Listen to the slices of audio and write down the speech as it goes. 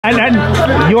And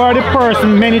you are the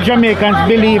person many Jamaicans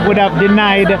believe would have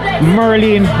denied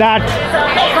Merlene that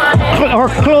her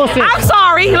closest. I'm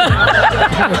sorry.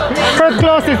 Her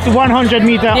closest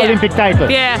 100-meter Olympic title.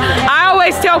 Yeah, I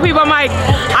always tell people, I'm like,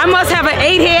 I must have an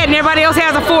 8 head and everybody else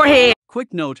has a 4 head.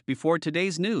 Quick note before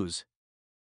today's news.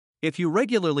 If you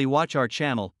regularly watch our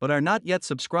channel but are not yet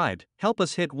subscribed, help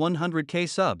us hit 100K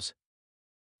subs.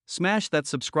 Smash that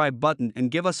subscribe button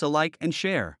and give us a like and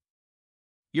share.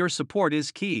 Your support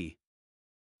is key.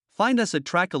 Find us at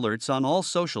Track Alerts on all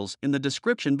socials in the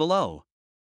description below.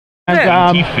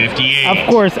 And of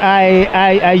course,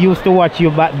 I used to watch you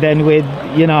back then with,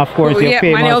 you know, of course, your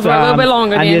famous. My nails were a little bit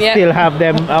longer and then, you still have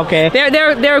them, okay?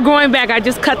 They're growing back. I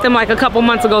just cut them like a couple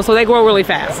months ago, so they grow really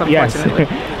fast, unfortunately.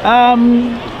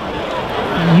 Yes.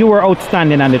 You were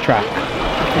outstanding on the track.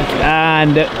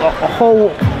 And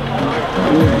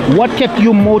what kept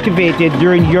you motivated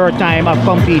during your time of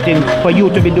competing for you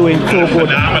to be doing so good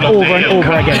over and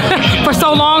over again? For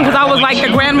so long, because I was like the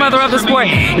grandmother of the sport.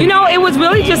 You know, it was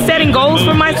really just setting goals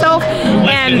for myself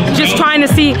and just trying to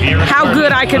see how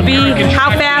good I could be,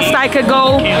 how fast I could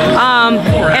go.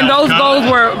 And those goals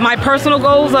were my personal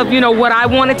goals of, you know, what I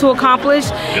wanted to accomplish.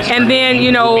 And then,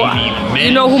 you know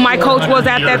who my coach was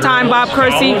at that time, Bob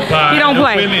Kersey. He don't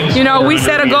play. You know, we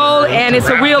set a goal and it's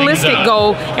a realistic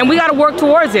goal and we got to work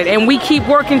towards it, and we keep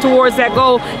working towards that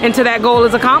goal until that goal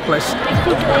is accomplished.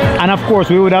 And of course,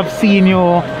 we would have seen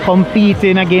you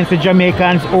competing against the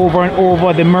Jamaicans over and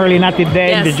over, the Merlene Atty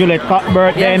then, the Juliet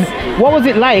Cuthbert then. What was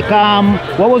it like?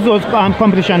 What was those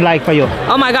competition like for you?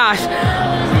 Oh my gosh.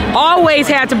 Always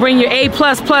had to bring your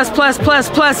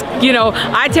A++++++. You know,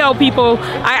 I tell people,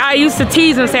 I used to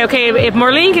tease and say, okay, if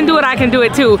Merlene can do it, I can do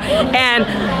it too.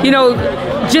 And, you know,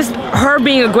 just her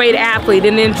being a great athlete,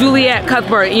 and then Juliet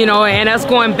Cuthbert, you know, and us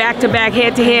going back-to-back,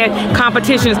 head-to-head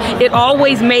competitions, it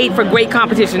always made for great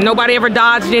competition. Nobody ever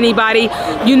dodged anybody.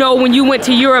 You know, when you went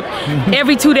to Europe,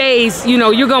 every 2 days, you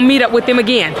know, you're gonna meet up with them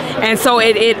again. And so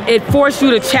it forced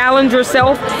you to challenge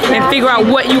yourself and figure out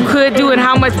what you could do and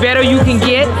how much better you can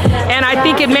get. And I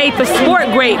think it made the sport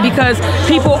great because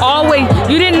people always,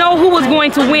 you didn't know who was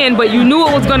going to win, but you knew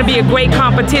it was going to be a great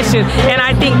competition. And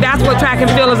I think that's what track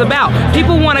and field is about.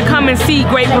 People want to come and see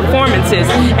great performances.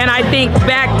 And I think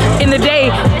back in the day,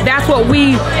 that's what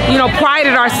we, you know,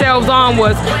 prided ourselves on,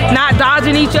 was not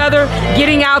dodging each other,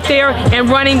 getting out there and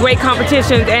running great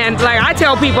competitions. And like I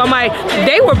tell people, I'm like,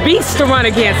 they were beasts to run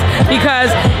against,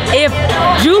 because if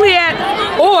Juliet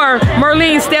or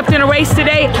Merlene stepped in a race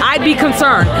today, I'd be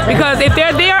concerned, because if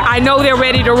they're there, I know they're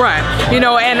ready to run, you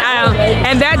know, and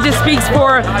that just speaks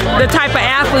for the type of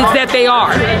athletes that they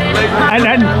are.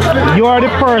 And you are the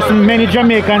person many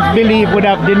Jamaicans believe would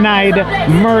have denied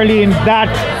Merlene that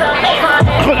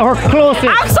her closest.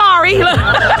 I'm sorry.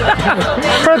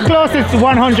 Her closest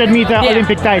 100-meter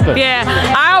Olympic title. Yeah,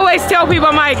 I always tell people,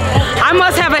 I'm like, I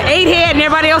must have an 8 head and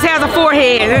everybody else has a 4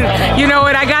 head, you know,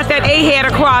 and I got that 8 head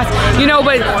across, you know,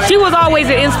 but she was always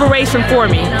an inspiration for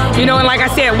me, you know, and like I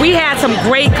said, we had some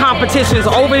great competitions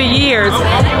over the years,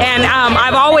 and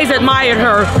I've always admired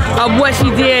her of what she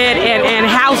did and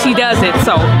how she does it.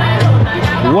 So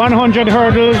 100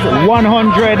 hurdles,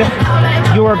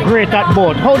 100, you were great at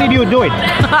both. How did you do it?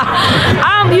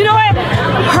 You know what?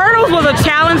 Hurdles was a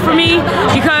challenge for me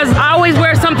because I always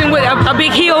wear something with a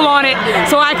big heel on it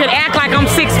so I could act like I'm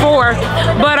 6'4".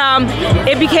 But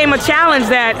it became a challenge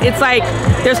that it's like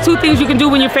there's two things you can do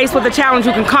when you're faced with a challenge.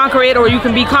 You can conquer it or you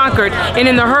can be conquered. And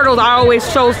in the hurdles, I always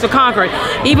chose to conquer it.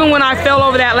 Even when I fell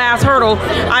over that last hurdle,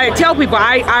 I tell people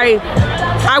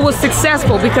I was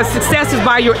successful because success is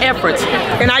by your efforts.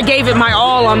 And I gave it my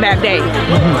all on that day.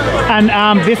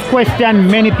 And this question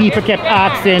many people kept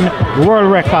asking,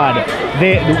 world record.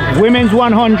 The women's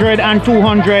 100 and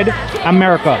 200,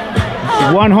 America.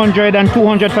 100 and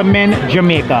 200 for men,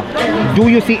 Jamaica. Do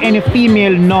you see any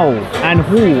female now, and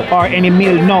who, or any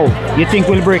male now, you think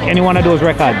will break any one of those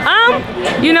records?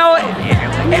 You know,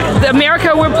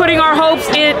 America, we're putting our hopes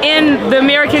in the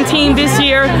American team this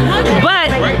year, but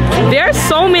there's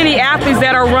so many athletes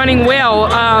that are running well.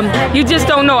 You just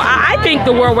don't know. I think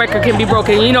the world record can be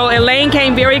broken. You know, Elaine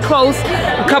came very close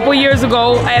a couple years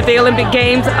ago at the Olympic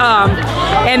Games,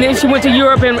 and then she went to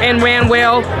Europe and ran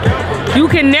well. You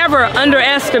can never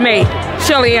underestimate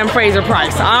Shelly Ann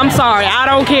Fraser-Price. I'm sorry. I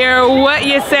don't care what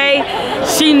you say.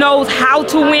 She knows how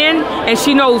to win, and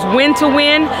she knows when to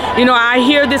win. You know, I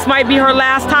hear this might be her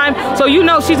last time, so you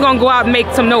know she's going to go out and make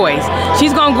some noise.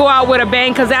 She's going to go out with a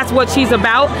bang because that's what she's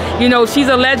about. You know, she's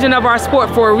a legend of our sport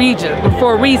for a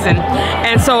reason.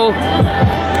 And so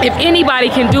if anybody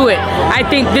can do it, I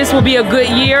think this will be a good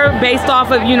year based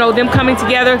off of, you know, them coming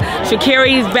together.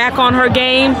 Sha'Carri's back on her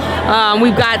game.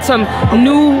 We've got some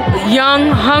new, young,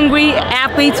 hungry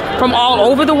athletes from all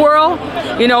over the world.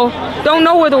 You know, don't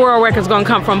know where the world record's gonna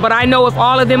come from, but I know if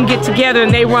all of them get together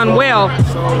and they run well,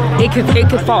 it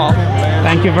could fall.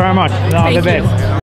 Thank you very much. All the best.